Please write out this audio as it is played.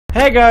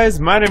Hey guys,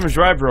 my name is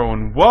Rybro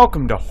and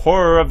welcome to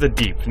Horror of the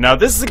Deep. Now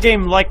this is a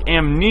game like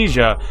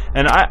Amnesia,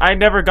 and I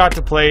never got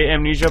to play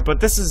Amnesia, but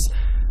this is,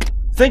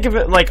 think of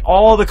it like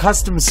all the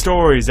custom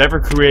stories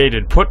ever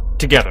created put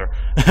together.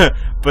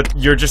 But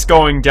you're just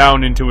going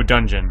down into a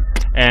dungeon,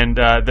 and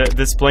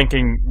this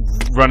blinking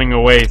running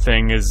away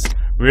thing is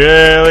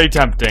really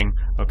tempting.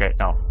 Okay,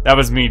 no, that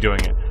was me doing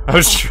it. I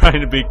was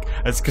trying to be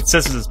as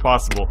consistent as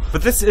possible.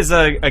 But this is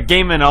a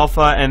game in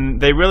alpha,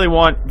 and they really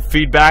want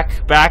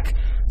feedback back.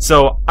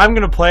 So I'm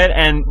gonna play it,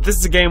 and this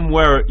is a game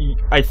where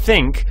I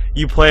think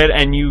you play it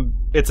and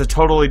it's a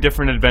totally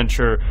different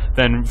adventure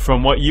than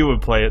from what you would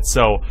play it.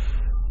 So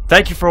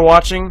thank you for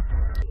watching,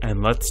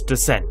 and let's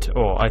descent.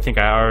 Oh, I think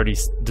I already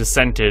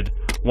descented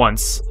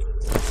once.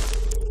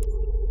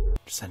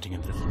 Descending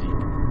into the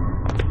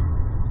deep.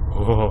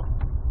 Oh.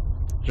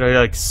 Should I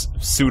like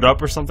suit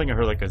up or something? I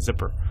heard like a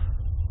zipper.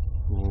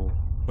 Ooh.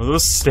 Are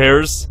those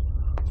stairs?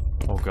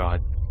 Oh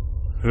god.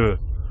 Ugh.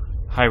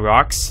 High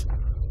rocks.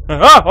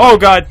 Ah! Oh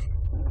god!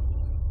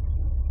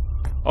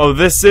 Oh,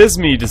 this is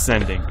me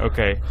descending.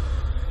 Okay.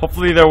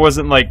 Hopefully there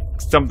wasn't like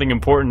something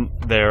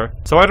important there.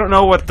 So I don't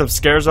know what the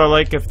scares are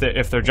like, if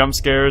they're jump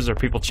scares or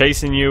people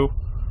chasing you.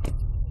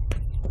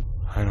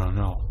 I don't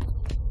know.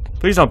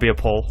 Please don't be a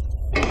pole.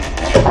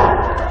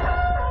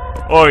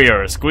 Oh,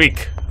 you're a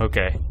squeak.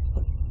 Okay.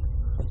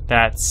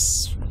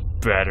 That's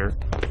better.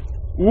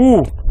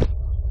 Ooh!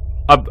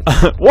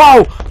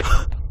 Whoa!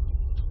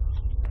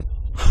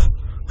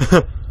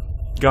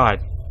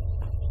 God.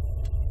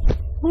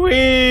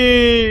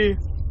 Wee!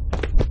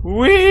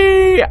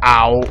 Wee!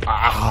 Ow!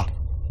 Ow!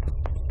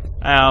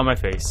 Ow, my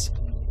face.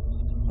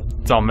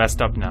 It's all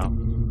messed up now.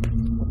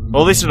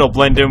 Well, at least it'll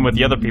blend in with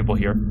the other people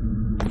here.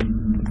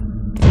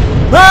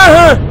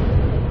 Ah!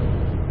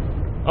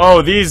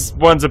 Oh, these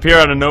ones appear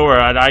out of nowhere.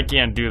 I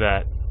can't do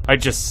that. I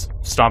just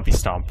stompy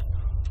stomp.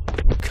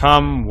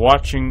 Come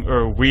watching,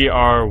 or we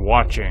are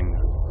watching.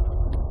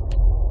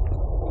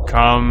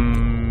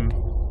 Come.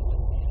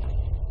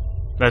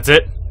 That's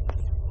it?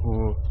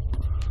 Ooh.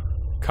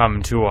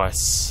 Come to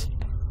us.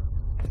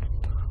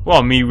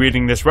 Well, me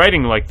reading this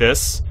writing like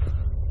this,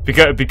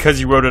 because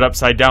you wrote it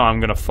upside down, I'm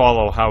gonna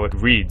follow how it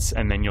reads,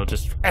 and then you'll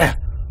just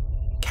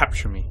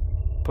capture me.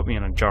 Put me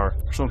in a jar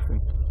or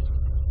something.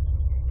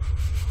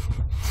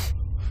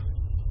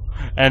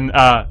 And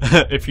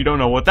if you don't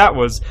know what that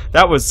was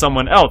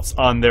someone else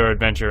on their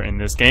adventure in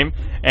this game,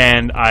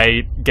 and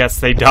I guess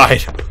they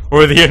died,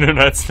 or the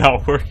internet's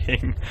not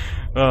working.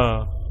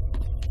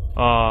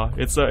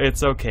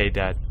 It's okay,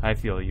 Dad. I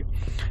feel you.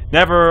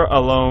 Never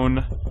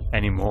alone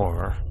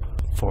anymore.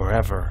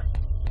 Forever.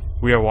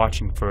 We are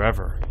watching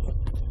forever.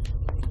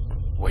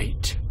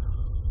 Wait.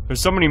 There's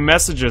so many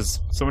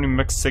messages, so many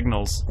mixed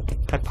signals.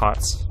 Pet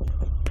pots.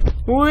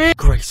 Wait.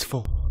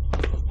 Graceful.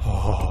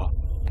 Oh.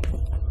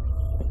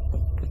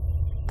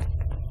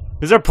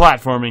 Is there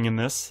platforming in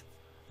this?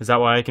 Is that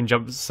why I can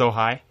jump so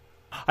high?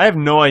 I have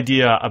no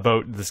idea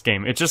about this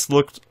game. It just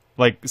looked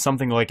like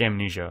something like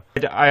Amnesia.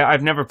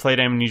 I've never played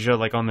Amnesia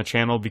like on the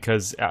channel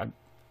because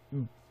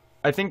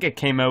I think it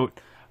came out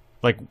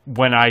like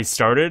when I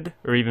started,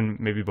 or even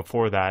maybe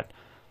before that.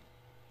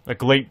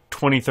 Like late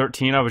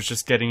 2013, I was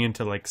just getting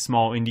into like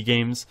small indie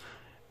games,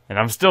 and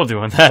I'm still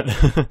doing that.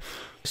 I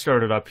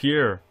started up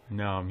here,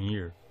 now I'm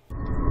here.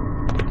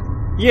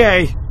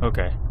 Yay!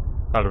 Okay,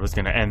 thought it was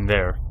gonna end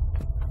there.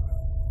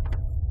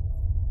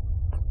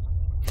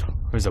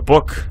 There's a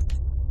book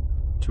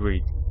to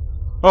read.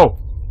 Oh!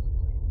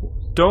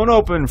 Don't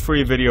open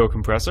free video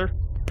compressor.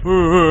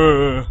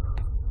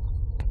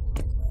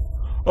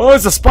 Oh,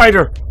 it's a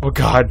spider! Oh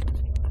god.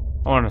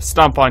 I want to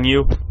stomp on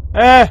you.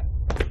 Eh!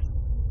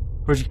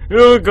 Where'd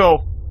you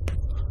go?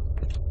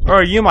 Or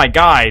are you my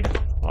guide?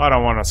 I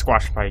don't want to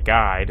squash my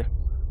guide.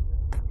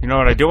 You know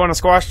what I do want to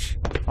squash?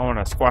 I want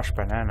to squash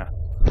banana.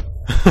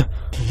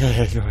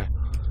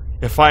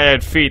 If I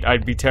had feet,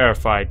 I'd be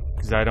terrified,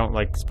 because I don't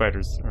like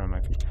spiders around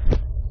my feet.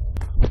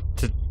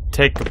 To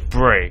take a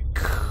break.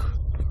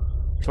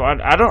 So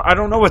I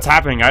don't know what's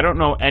happening. I don't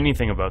know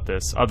anything about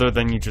this other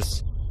than you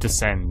just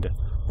descend.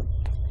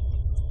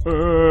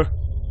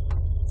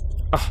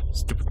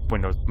 Stupid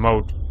Windows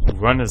mode.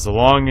 Run as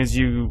long as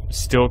you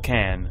still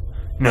can.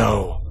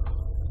 No.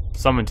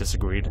 Someone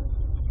disagreed.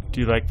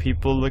 Do you like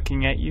people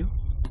looking at you?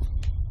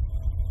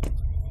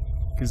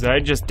 Because I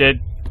just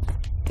did.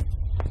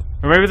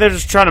 Or maybe they're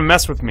just trying to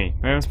mess with me.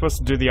 Maybe I'm supposed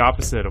to do the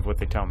opposite of what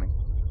they tell me.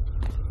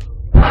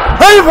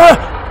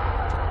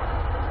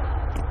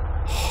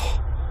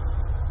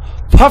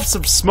 Puffs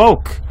of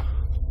smoke!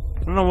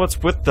 I don't know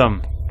what's with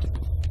them.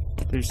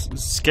 They're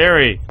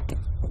scary.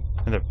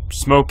 And they're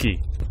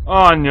smoky.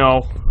 Oh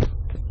no.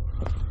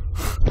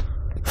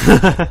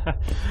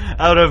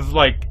 Out of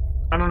like,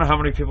 I don't know how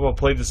many people have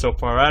played this so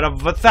far. Out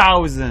of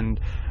 1,000,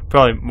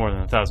 probably more than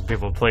 1,000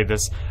 people have played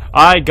this.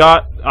 I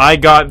got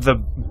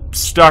the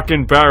stuck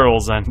in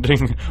barrels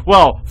ending.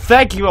 Well,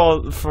 thank you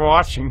all for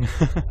watching.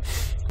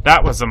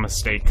 That was a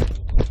mistake.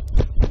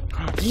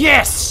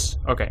 Yes!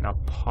 Okay, now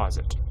pause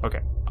it. Okay.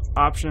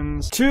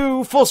 Options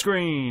to full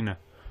screen.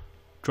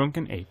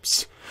 Drunken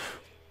apes.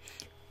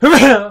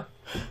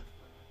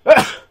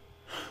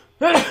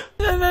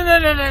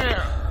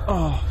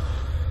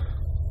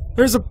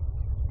 There's a...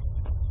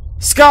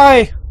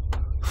 sky!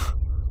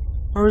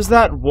 Or is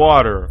that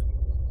water?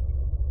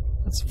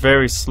 That's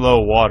very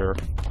slow water.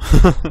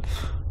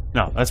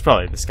 No, that's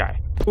probably the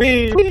sky.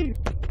 Whee!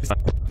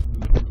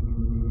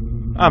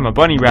 I'm a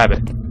bunny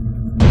rabbit.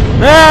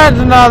 Ah,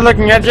 I'm not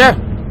looking at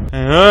you!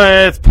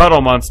 It's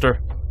Puddle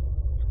Monster.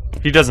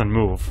 He doesn't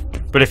move,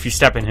 but if you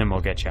step in him,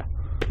 he'll get you.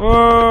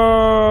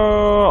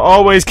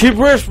 Always keep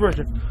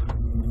whispering.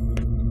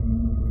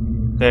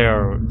 They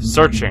are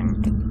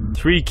searching.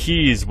 3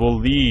 keys will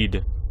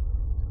lead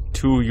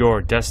to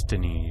your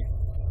destiny.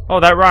 Oh,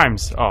 that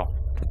rhymes. Oh.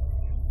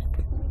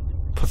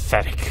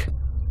 Pathetic.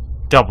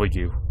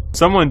 W.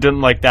 Someone didn't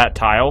like that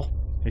tile.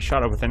 They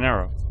shot it with an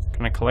arrow.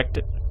 Can I collect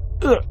it?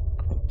 Ugh.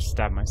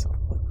 Stab myself.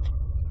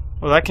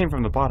 Oh, that came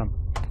from the bottom.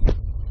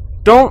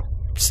 Don't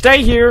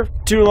stay here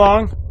too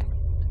long.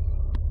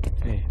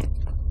 Hey.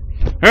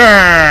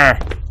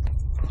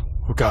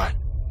 Oh God.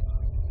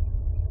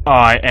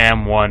 I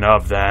am one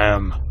of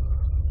them.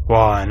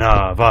 One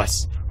of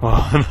us.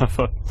 One of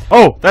us.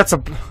 Oh, that's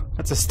a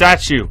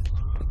statue.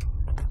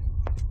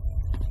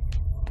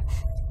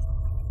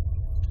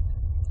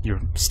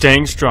 You're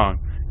staying strong.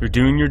 You're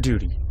doing your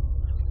duty.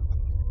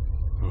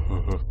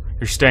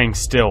 You're staying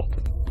still.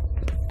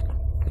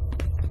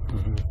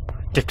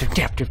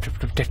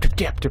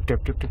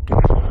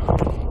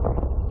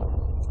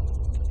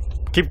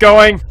 Keep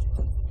going.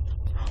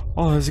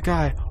 Oh, there's a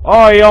guy.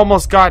 Oh, he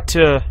almost got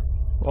to...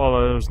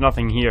 well, there was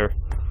nothing here.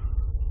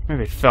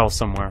 Maybe it fell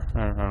somewhere.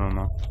 I don't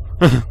know.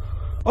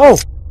 Oh!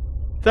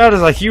 That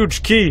is a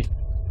huge key.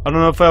 I don't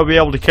know if I'll be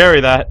able to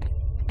carry that.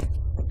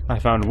 I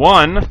found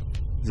one.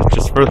 Is it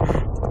just for...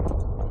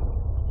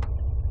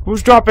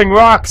 who's dropping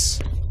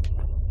rocks?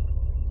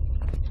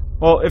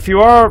 Well, if you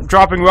are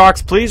dropping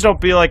rocks, please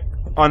don't be, like,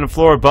 on the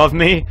floor above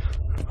me.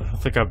 I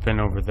don't think I've been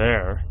over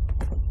there.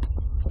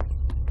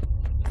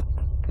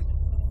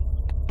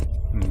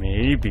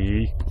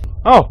 Maybe.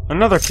 Oh,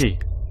 another key.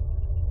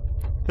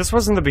 This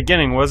wasn't the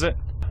beginning, was it?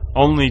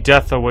 Only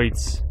death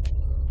awaits.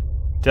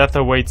 Death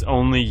awaits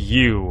only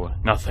you.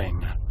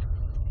 Nothing.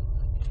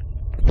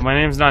 My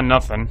name's not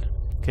nothing.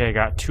 Okay, I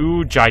got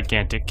 2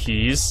 gigantic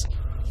keys.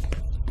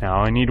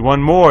 Now I need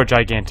 1 more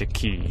gigantic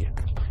key.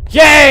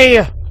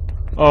 Yay!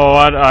 Oh,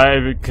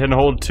 I can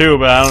hold 2,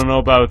 but I don't know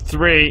about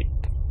 3.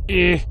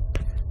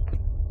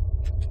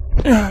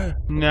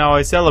 Now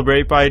I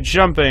celebrate by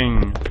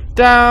jumping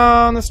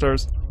down the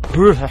stairs.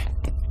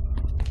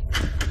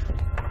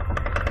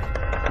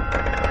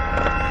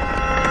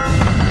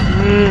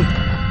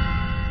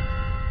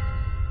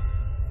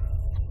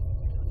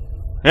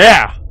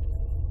 Yeah!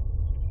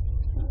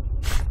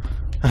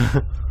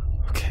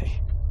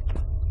 Okay.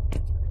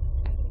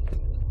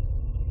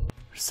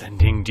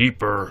 Sending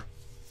deeper.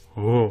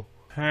 Oh.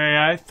 Hey,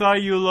 I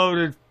thought you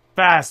loaded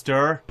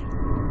faster.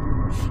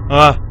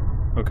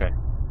 Okay.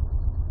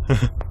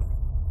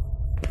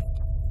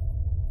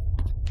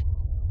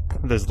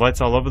 There's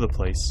lights all over the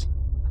place.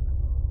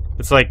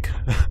 It's like...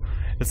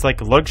 it's like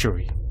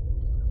Luxury.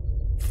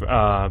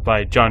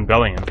 By John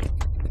Bellion.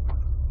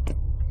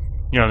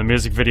 You know, the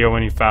music video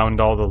when he found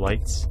all the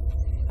lights.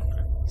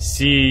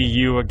 See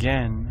you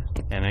again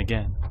and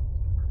again.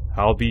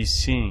 I'll be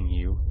seeing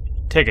you.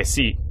 Take a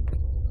seat.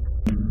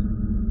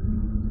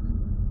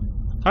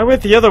 I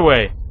went the other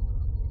way.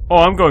 Oh,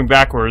 I'm going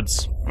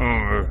backwards.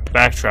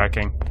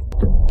 Backtracking.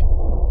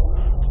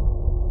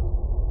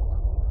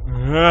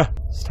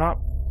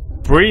 Stop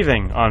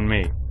breathing on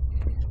me.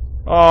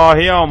 Oh,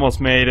 he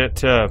almost made it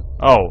to...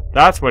 oh,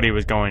 that's what he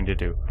was going to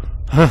do.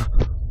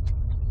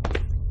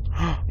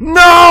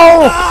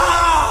 No!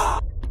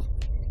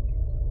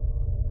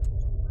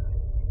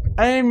 I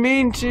didn't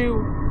mean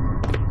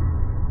to.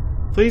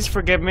 Please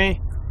forgive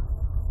me.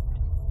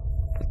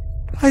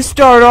 I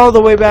started all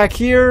the way back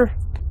here.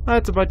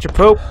 That's a bunch of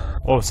poop.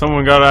 Oh,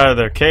 someone got out of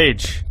their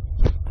cage.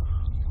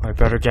 I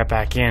better get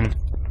back in.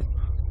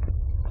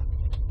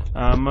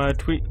 I'm a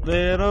tweet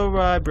little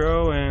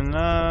Rybro in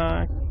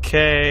a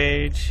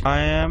cage. I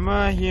am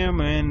a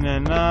human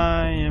and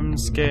I am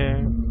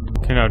scared.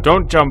 Okay, now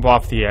don't jump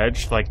off the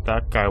edge like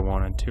that guy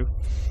wanted to.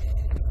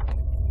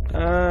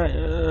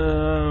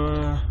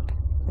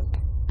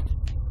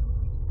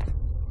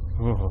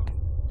 Oh.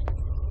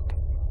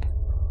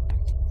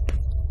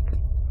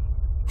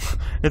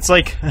 It's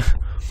like...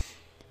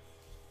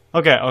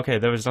 okay,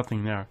 there was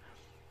nothing there.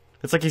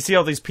 It's like you see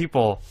all these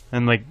people,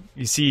 and like,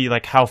 you see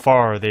like how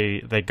far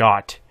they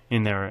got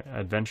in their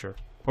adventure.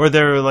 Or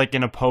they're like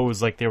in a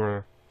pose like they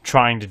were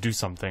trying to do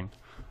something.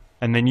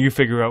 And then you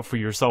figure out for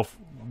yourself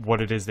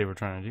what it is they were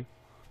trying to do.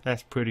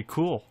 That's pretty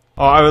cool.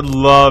 Oh, I would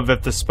love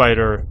if the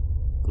spider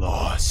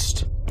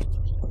lost.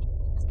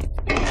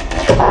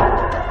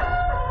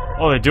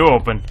 Oh, they do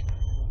open.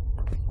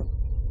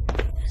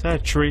 Is that a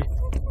tree?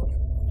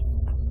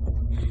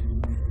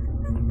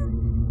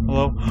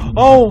 Hello?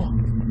 Oh!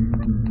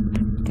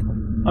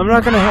 I'm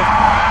not gonna hurt...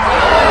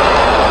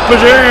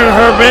 but you're gonna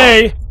hurt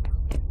me!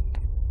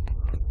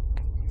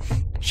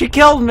 She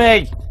killed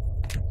me!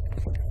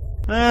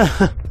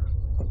 I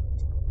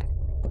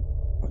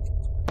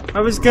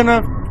was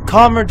gonna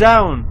calm her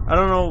down. I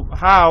don't know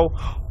how.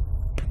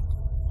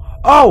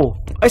 Oh!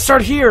 I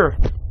start here!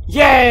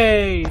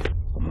 Yay!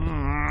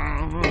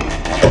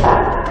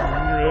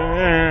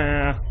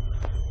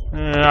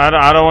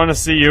 I don't want to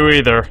see you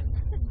either.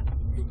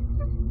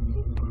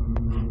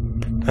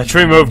 That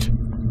tree moved.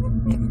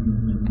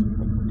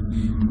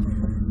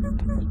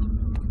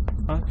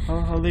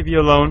 I'll leave you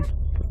alone.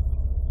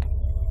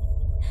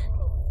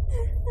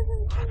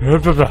 I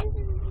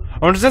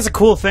wonder if that's a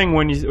cool thing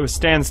when you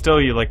stand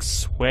still, you like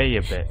sway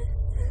a bit.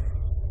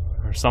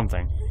 Or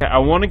something. Okay, I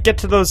want to get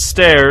to those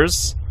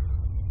stairs.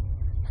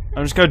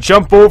 I'm just gonna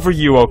jump over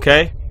you,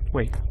 okay?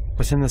 Wait,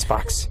 what's in this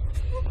box?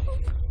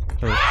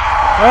 Wait.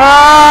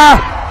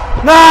 Ah!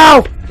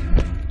 No!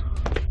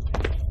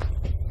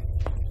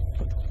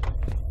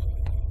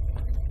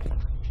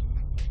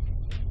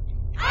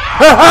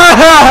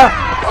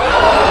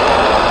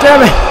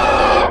 Damn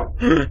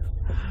it!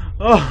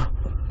 Oh.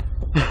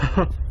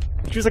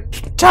 She was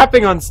like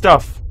tapping on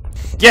stuff.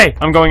 Yay!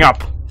 I'm going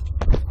up.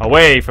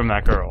 Away from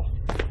that girl.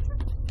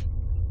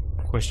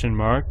 Question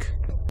mark.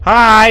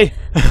 Hi!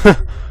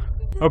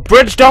 A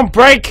bridge don't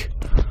break!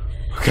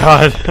 Oh,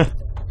 God.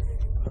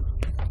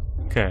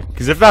 Okay,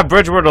 because if that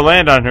bridge were to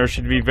land on her,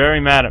 she'd be very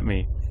mad at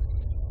me.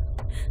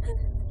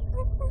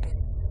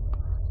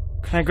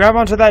 Can I grab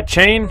onto that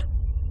chain?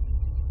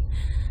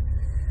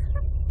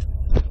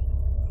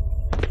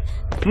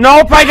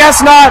 Nope, I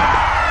guess not!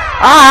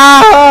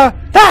 Ah!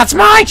 That's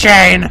my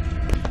chain!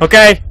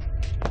 Okay.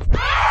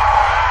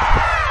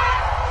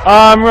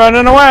 I'm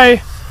running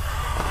away.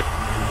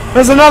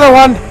 There's another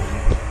one!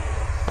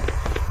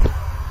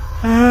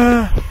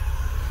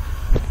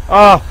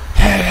 Oh.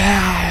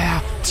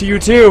 To you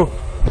too!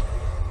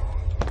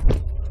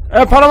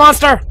 Puddle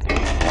monster!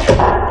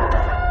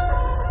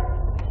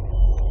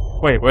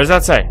 Wait, what does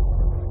that say?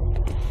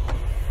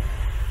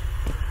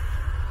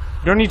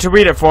 You don't need to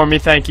read it for me,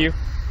 thank you.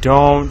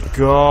 Don't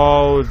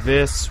go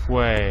this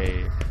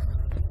way.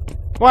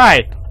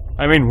 Why?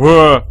 I mean,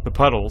 whoa, the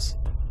puddles.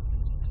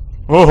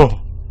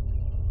 Oh.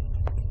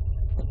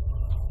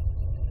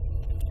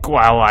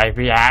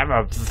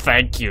 Well,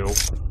 thank you.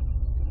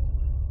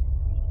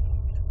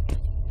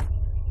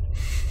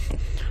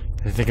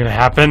 Anything gonna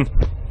happen?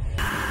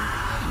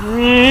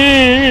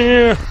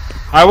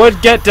 I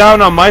would get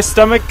down on my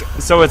stomach,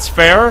 so it's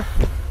fair.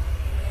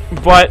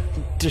 But,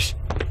 just,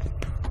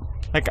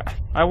 like,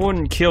 I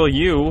wouldn't kill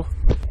you.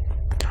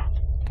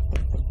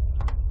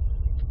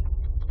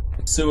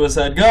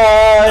 Suicide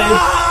guy!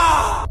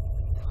 Ah!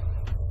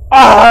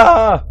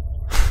 Ah!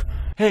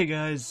 Hey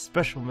guys,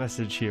 special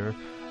message here.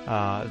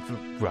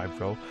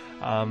 Rybro.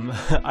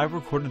 I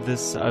recorded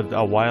this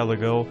a while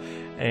ago,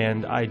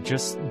 and I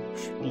just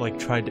like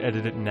tried to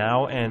edit it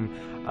now, and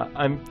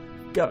I'm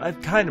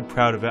kind of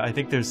proud of it. I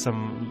think there's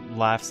some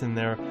laughs in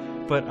there,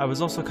 but I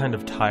was also kind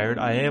of tired.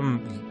 I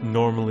am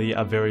normally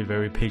a very,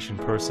 very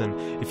patient person.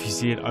 If you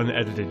see it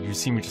unedited, you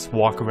see me just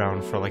walk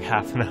around for like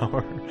half an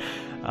hour.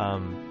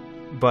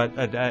 But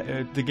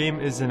the game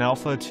is in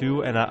alpha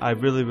too, and I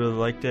really, really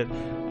liked it.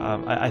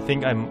 I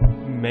think I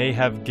may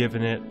have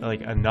given it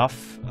like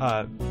enough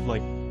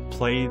like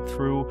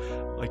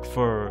playthrough like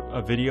for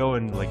a video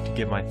and like to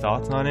get my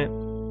thoughts on it.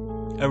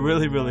 I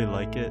really, really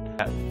like it.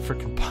 That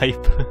frickin'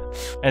 pipe.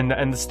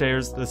 and the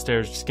stairs,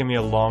 just give me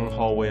a long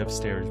hallway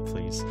upstairs,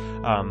 please.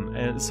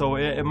 And so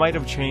it might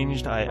have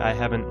changed. I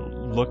haven't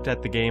looked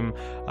at the game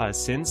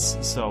since,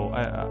 so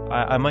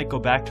I might go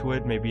back to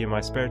it maybe in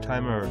my spare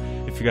time, or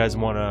if you guys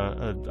want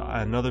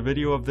another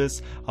video of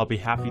this, I'll be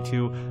happy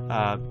to,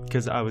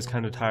 because I was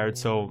kind of tired,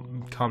 so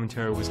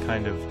commentary was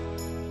kind of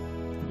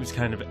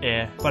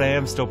eh, but I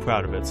am still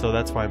proud of it, so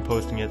that's why I'm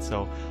posting it.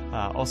 So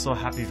also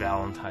happy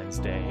Valentine's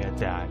Day,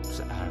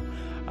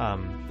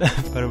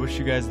 but I wish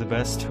you guys the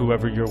best,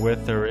 whoever you're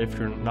with, or if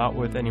you're not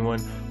with anyone.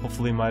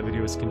 Hopefully my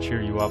videos can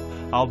cheer you up.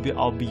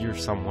 I'll be your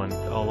someone.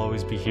 I'll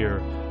always be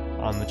here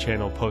on the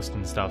channel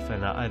posting stuff,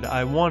 and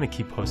I want to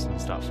keep posting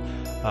stuff.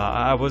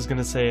 I was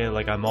gonna say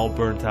like I'm all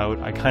burnt out.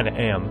 I kind of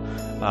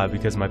am,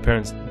 because my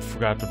parents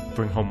forgot to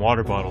bring home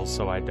water bottles,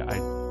 so I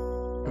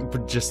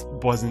just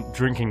wasn't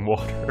drinking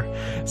water.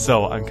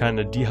 So I'm kind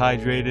of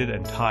dehydrated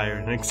and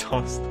tired and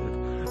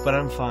exhausted, but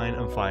I'm fine.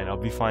 I'll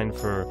be fine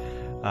for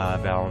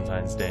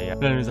Valentine's Day.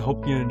 But anyways, I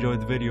hope you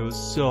enjoyed the videos,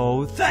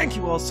 so thank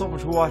you all so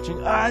much for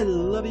watching. I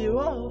love you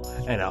all,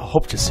 and I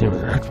hope to see you in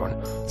the next one.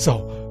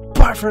 So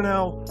bye for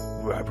now.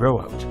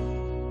 Rybro out.